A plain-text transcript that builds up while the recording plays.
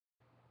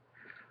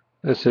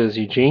This is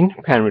Eugene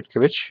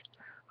Panrutkovich.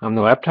 I'm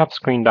the laptop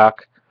screen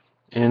doc,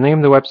 and the name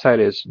of the website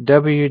is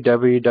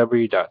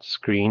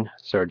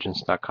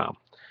www.screensurgeons.com.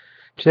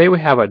 Today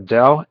we have a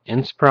Dell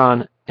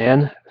Inspiron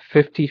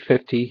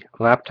N5050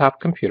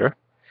 laptop computer,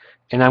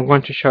 and I'm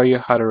going to show you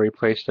how to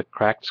replace the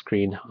cracked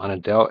screen on a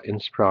Dell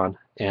Inspiron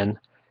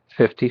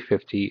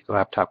N5050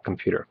 laptop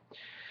computer.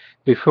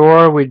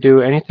 Before we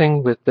do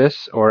anything with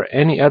this or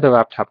any other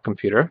laptop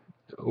computer,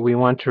 we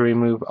want to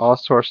remove all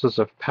sources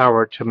of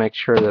power to make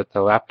sure that the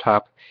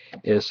laptop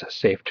is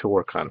safe to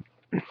work on.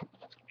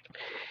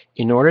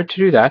 In order to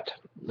do that,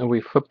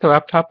 we flip the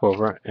laptop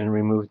over and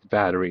remove the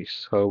battery.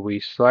 So we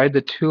slide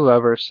the two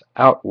levers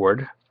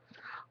outward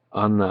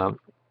on the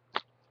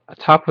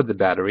top of the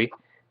battery,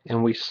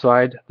 and we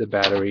slide the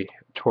battery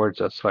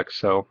towards us like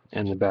so,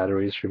 and the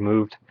battery is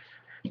removed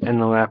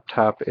and the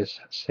laptop is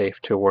safe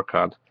to work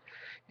on.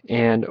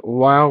 And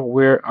while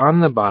we're on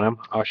the bottom,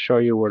 I'll show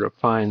you where to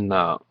find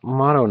the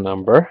model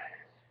number.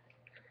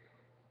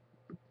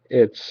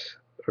 It's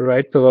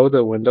right below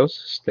the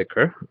Windows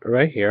sticker,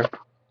 right here,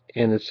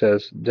 and it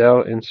says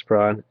Dell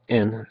Inspiron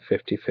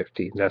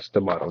N5050. That's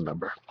the model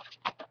number.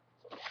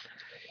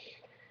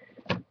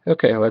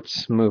 Okay,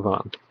 let's move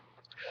on.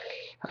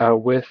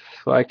 With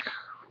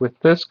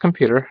this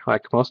computer,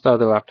 like most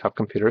other laptop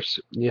computers,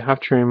 you have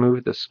to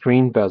remove the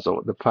screen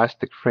bezel, the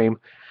plastic frame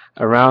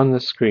around the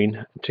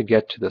screen to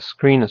get to the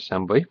screen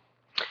assembly.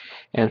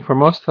 And for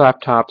most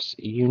laptops,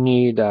 you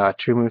need to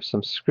remove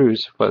some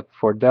screws, but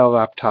for Dell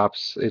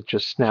laptops, it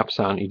just snaps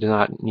on. You do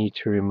not need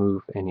to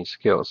remove any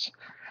screws.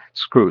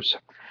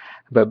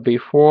 But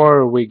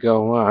before we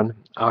go on,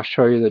 I'll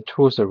show you the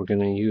tools that we're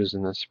going to use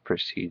in this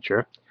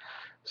procedure.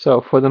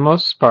 So for the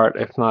most part,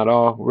 if not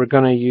all, we're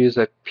going to use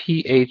a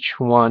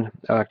PH1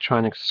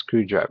 electronic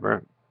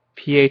screwdriver.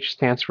 PH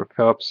stands for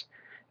Phillips,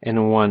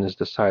 and 1 is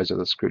the size of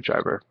the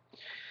screwdriver.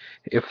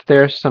 If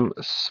there's some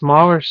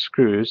smaller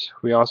screws,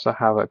 we also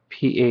have a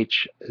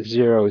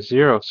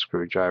PH00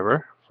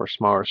 screwdriver for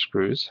smaller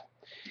screws,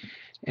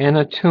 and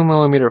a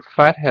 2mm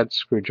flathead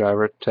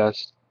screwdriver to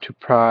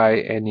pry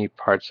any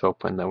parts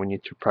open that we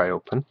need to pry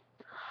open.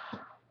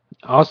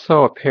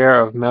 Also a pair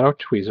of metal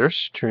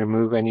tweezers to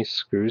remove any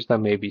screws that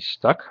may be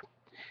stuck,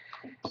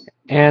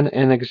 and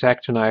an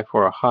X-Acto knife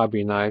or a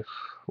hobby knife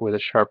with a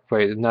sharp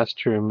blade, and that's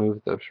to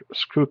remove the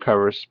screw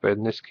covers, but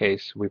in this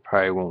case we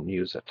probably won't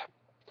use it.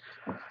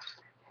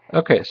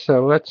 Okay,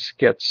 so let's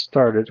get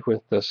started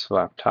with this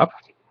laptop.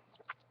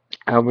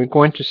 We're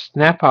going to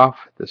snap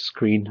off the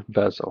screen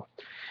bezel.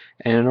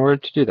 And in order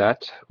to do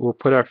that, we'll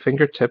put our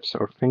fingertips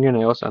or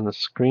fingernails on the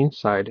screen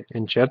side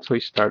and gently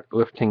start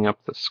lifting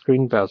up the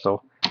screen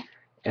bezel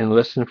and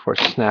listen for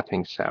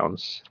snapping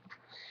sounds.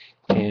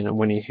 And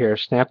when you hear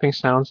snapping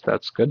sounds,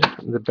 that's good.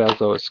 The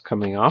bezel is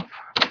coming off,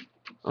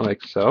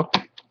 like so.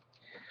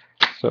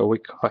 So we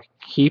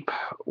keep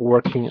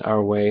working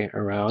our way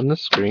around the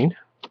screen.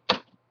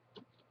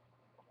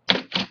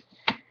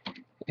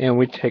 And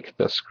we take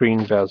the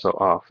screen bezel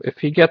off.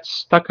 If you get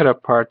stuck at a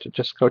part,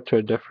 just go to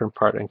a different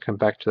part and come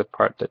back to the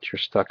part that you're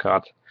stuck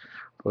on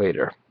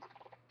later.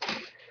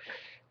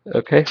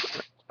 Okay,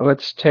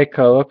 let's take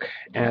a look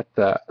at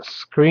the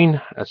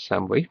screen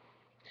assembly.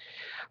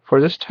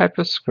 For this type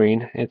of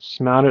screen,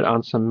 it's mounted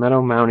on some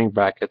metal mounting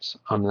brackets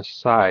on the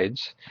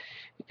sides,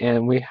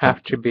 and we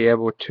have to be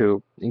able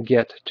to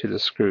get to the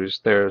screws.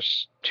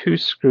 There's 2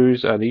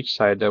 screws on each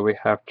side that we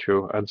have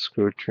to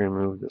unscrew to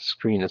remove the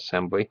screen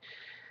assembly,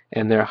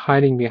 and they're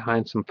hiding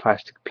behind some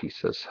plastic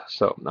pieces.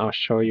 So I'll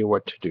show you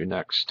what to do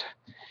next.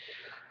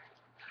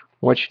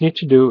 What you need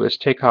to do is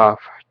take off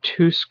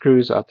 2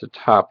 screws at the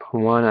top,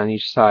 1 on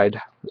each side,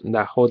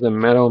 that hold the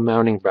metal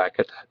mounting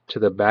bracket to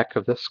the back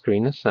of the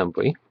screen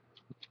assembly.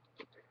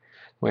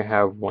 We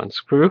have 1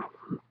 screw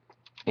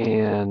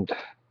and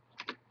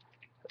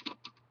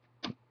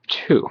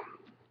 2.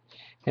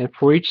 And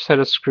for each set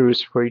of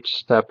screws, for each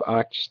step, I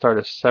like to start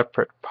a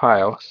separate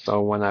pile,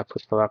 so when I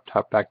put the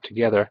laptop back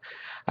together,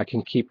 I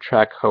can keep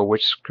track of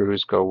which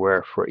screws go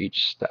where for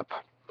each step.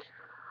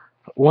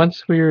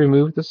 Once we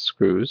remove the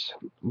screws,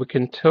 we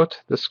can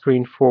tilt the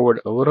screen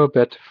forward a little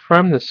bit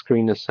from the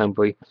screen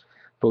assembly,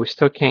 but we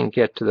still can't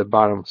get to the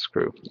bottom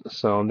screw.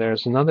 So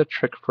there's another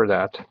trick for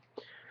that.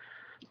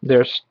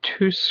 There's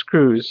 2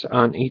 screws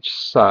on each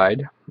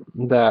side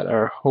that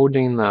are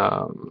holding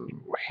the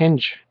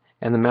hinge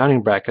and the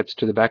mounting brackets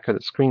to the back of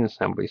the screen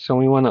assembly. So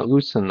we want to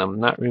loosen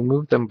them, not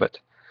remove them, but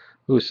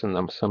loosen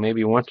them. So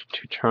maybe 1 to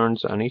 2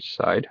 turns on each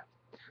side,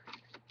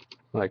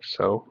 like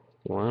so.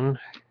 1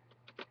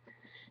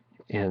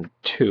 and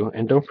 2.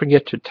 And don't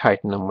forget to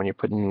tighten them when you're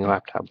putting the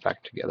laptop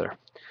back together.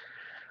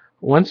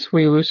 Once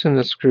we loosen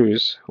the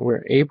screws,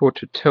 we're able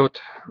to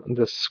tilt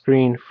the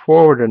screen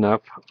forward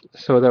enough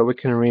so that we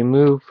can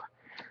remove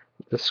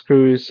the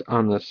screws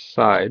on the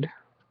side.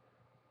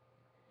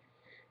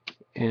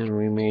 And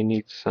we may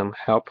need some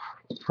help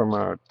from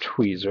our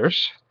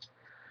tweezers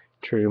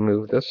to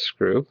remove this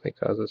screw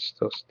because it's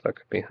still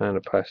stuck behind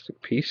a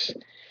plastic piece,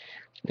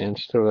 and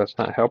still that's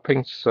not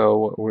helping. So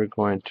what we're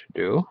going to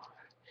do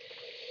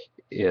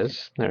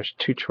is, there's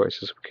 2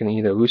 choices. We can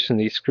either loosen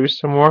these screws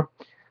some more,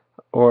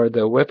 or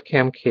the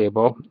webcam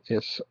cable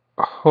is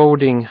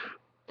holding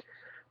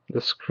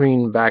the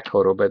screen back a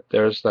little bit.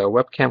 There's the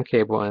webcam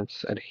cable and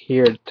it's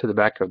adhered to the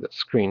back of the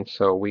screen.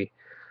 So we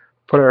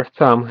put our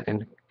thumb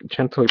and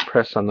gently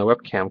press on the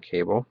webcam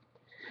cable,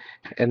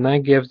 and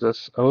that gives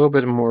us a little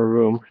bit more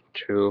room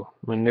to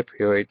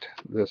manipulate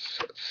this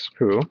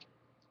screw,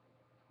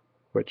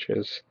 which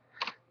is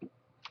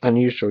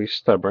unusually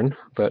stubborn,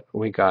 but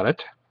we got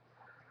it.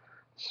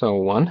 So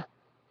 1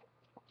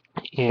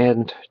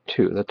 and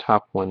 2. The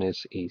top one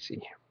is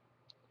easy.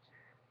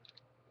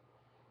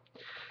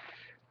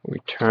 We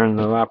turn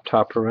the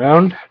laptop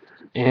around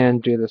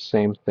and do the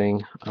same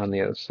thing on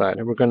the other side.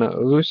 And we're going to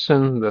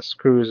loosen the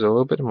screws a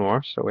little bit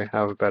more so we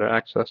have better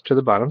access to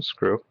the bottom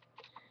screw.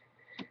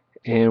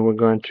 And we're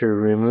going to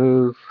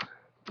remove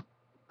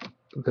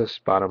this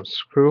bottom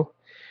screw.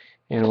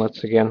 And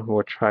once again,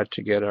 we'll try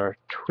to get our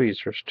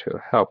tweezers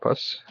to help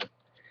us.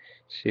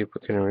 See if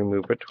we can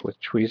remove it with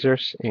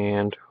tweezers,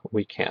 and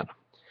we can.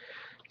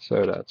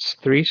 So that's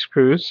 3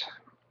 screws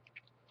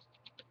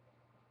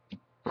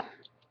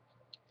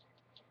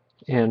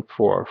and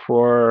 4.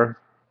 For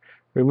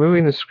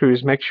removing the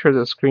screws, make sure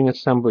the screen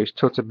assembly is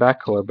tilted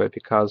back a little bit,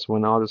 because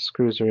when all the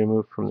screws are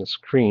removed from the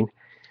screen,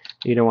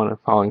 you don't want it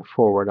falling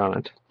forward on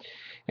it.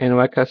 And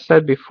like I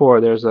said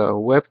before, there's a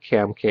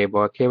webcam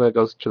cable. A cable that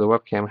goes to the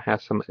webcam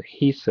has some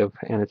adhesive,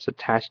 and it's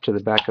attached to the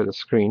back of the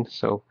screen.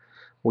 So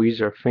we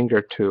use our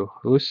finger to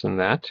loosen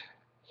that.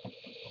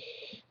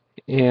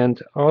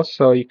 And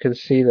also you can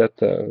see that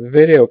the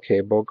video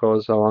cable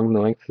goes along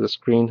the length of the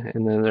screen,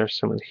 and then there's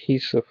some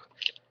adhesive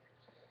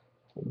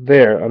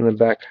there on the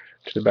back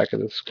to the back of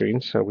the screen.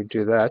 So we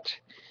do that.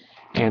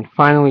 And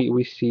finally,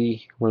 we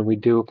see when we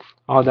do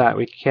all that,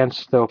 we can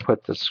still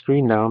put the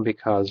screen down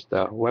because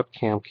the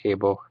webcam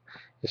cable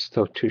is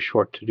still too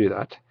short to do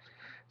that.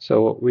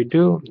 So what we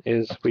do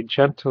is we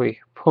gently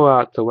pull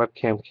out the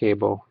webcam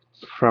cable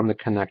from the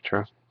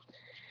connector,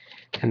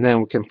 and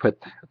then we can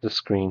put the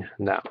screen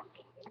down.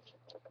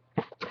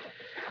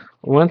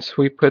 Once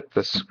we put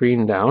the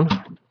screen down,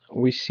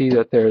 we see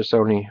that there's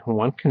only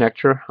one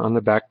connector on the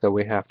back that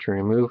we have to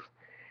remove.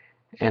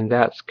 And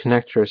that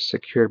connector is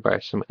secured by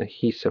some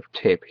adhesive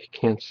tape. You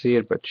can't see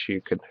it, but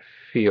you can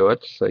feel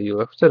it. So you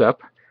lift it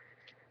up.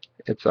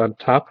 It's on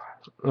top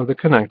of the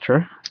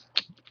connector,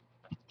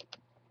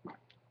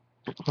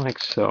 like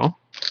so.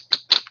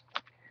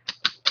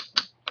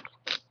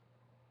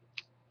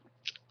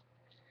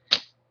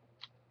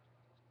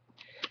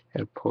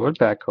 And pull it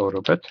back a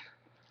little bit,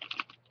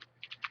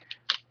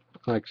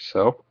 like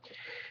so.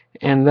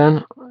 And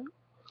then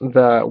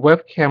the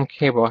webcam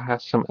cable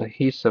has some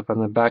adhesive on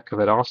the back of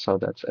it also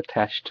that's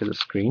attached to the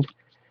screen.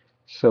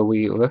 So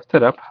we lift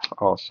it up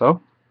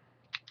also,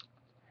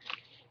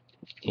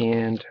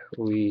 and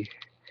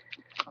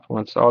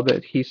once all the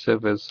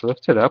adhesive is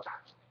lifted up,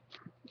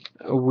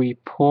 we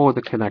pull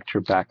the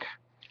connector back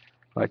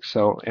like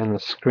so, and the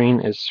screen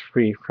is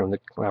free from the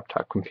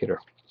laptop computer.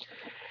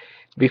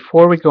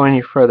 Before we go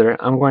any further,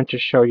 I'm going to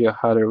show you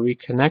how to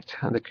reconnect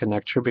the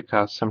connector,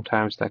 because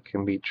sometimes that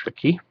can be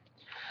tricky.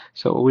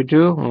 So what we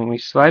do, when we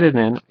slide it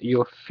in,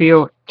 you'll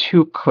feel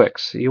 2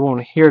 clicks. You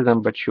won't hear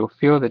them, but you'll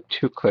feel the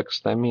 2 clicks.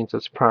 That means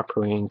it's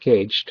properly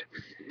engaged.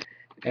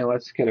 And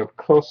let's get a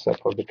close-up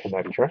of the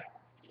connector.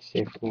 See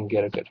if we can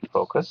get a good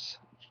focus.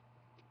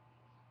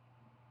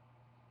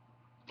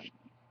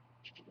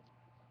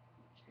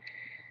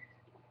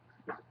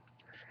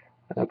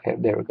 Okay,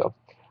 there we go.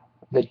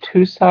 The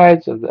 2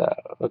 sides of the,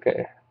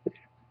 okay,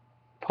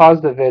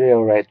 pause the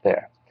video right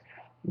there.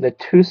 The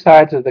 2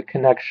 sides of the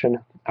connection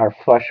are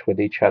flush with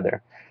each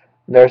other.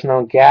 There's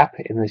no gap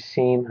in the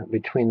seam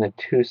between the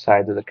 2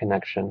 sides of the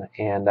connection,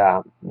 and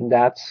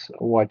that's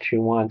what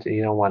you want.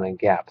 You don't want a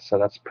gap, so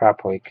that's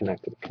properly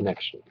connected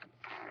connection.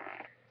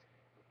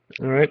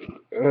 Alright,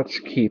 let's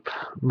keep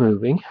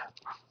moving.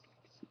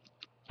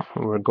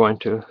 We're going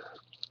to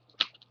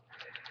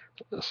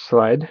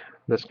slide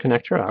this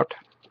connector out,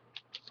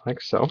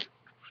 like so.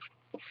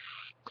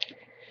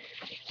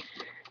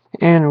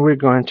 And we're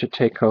going to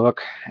take a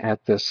look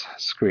at this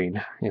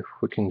screen, if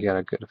we can get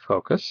a good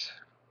focus.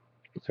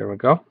 There we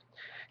go.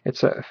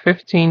 It's a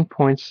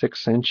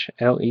 15.6-inch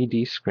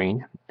LED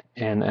screen,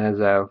 and as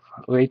of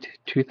late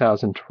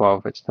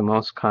 2012, it's the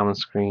most common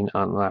screen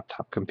on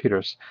laptop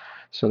computers.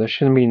 So there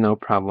shouldn't be no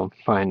problem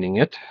finding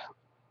it.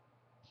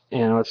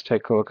 And let's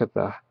take a look at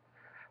the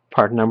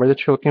part number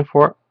that you're looking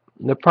for.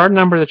 The part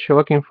number that you're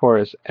looking for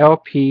is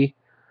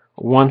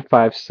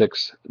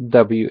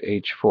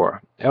LP156WH4.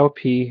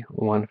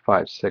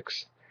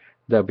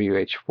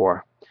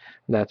 LP156WH4.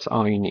 That's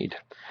all you need.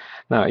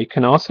 Now, you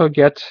can also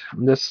get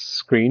this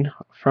screen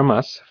from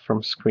us,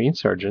 from Screen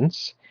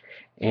Surgeons,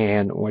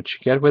 and what you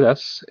get with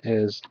us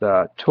is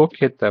the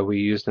toolkit that we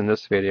used in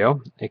this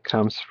video. It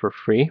comes for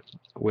free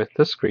with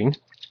the screen,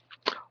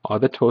 all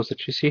the tools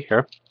that you see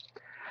here.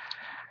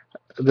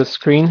 The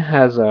screen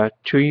has a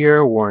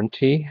 2-year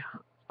warranty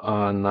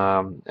on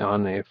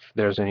if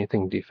there's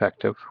anything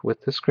defective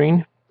with the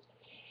screen,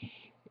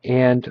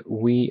 and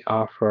we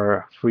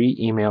offer free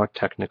email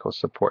technical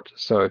support.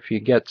 So if you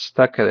get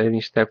stuck at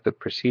any step of the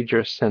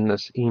procedure, send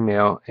us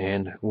email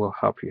and we'll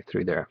help you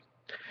through there.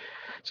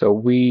 So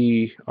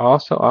we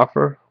also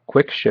offer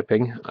quick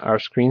shipping. Our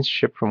screens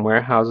ship from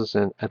warehouses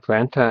in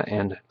Atlanta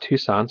and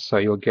Tucson, so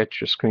you'll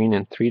get your screen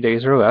in 3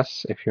 days or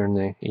less if you're in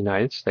the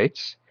United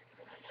States.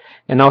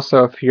 And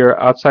also if you're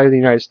outside of the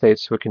United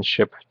States, we can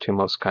ship to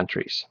most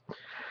countries.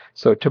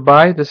 So to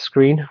buy the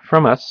screen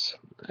from us,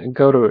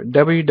 go to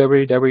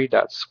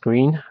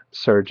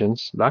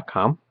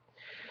www.screensurgeons.com,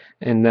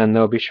 and then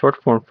there'll be a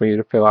short form for you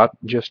to fill out,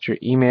 just your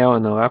email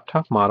and the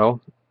laptop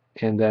model.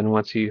 And then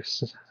once you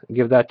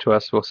give that to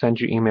us, we'll send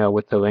you email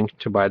with the link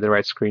to buy the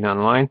right screen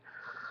online.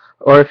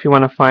 Or if you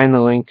want to find the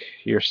link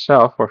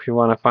yourself, or if you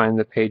want to find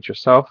the page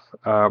yourself,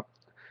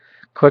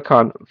 click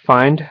on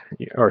Find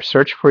or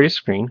Search for Your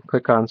Screen.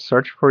 Click on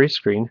Search for Your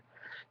Screen,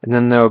 and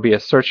then there will be a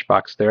search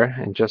box there,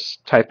 and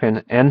just type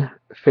in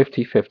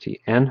N5050,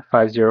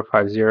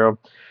 N5050,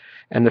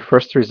 and the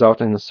first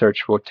result in the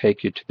search will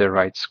take you to the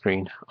right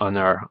screen on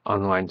our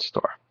online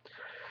store.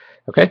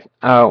 Okay,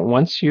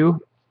 once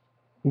you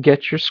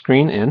get your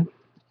screen in,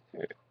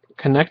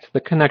 connect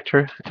the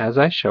connector as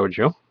I showed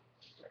you,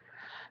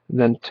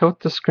 then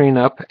tilt the screen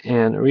up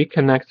and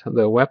reconnect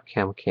the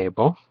webcam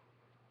cable.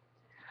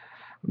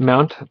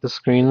 Mount the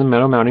screen in the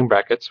metal mounting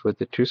brackets with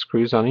the 2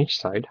 screws on each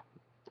side.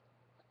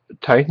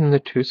 Tighten the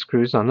 2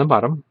 screws on the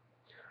bottom.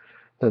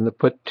 Then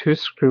put 2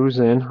 screws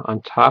in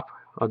on top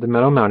of the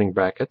metal mounting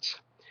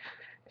brackets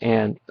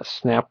and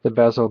snap the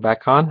bezel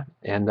back on,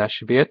 and that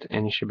should be it,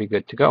 and you should be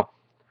good to go.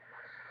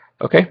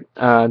 Okay,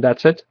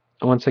 that's it.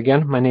 Once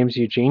again, my name is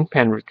Eugene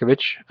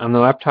Panrutkovich. I'm the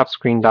laptop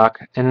screen doc,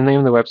 and the name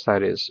of the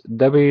website is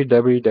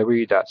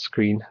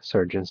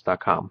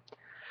www.screensurgeons.com.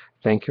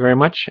 Thank you very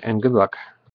much, and good luck.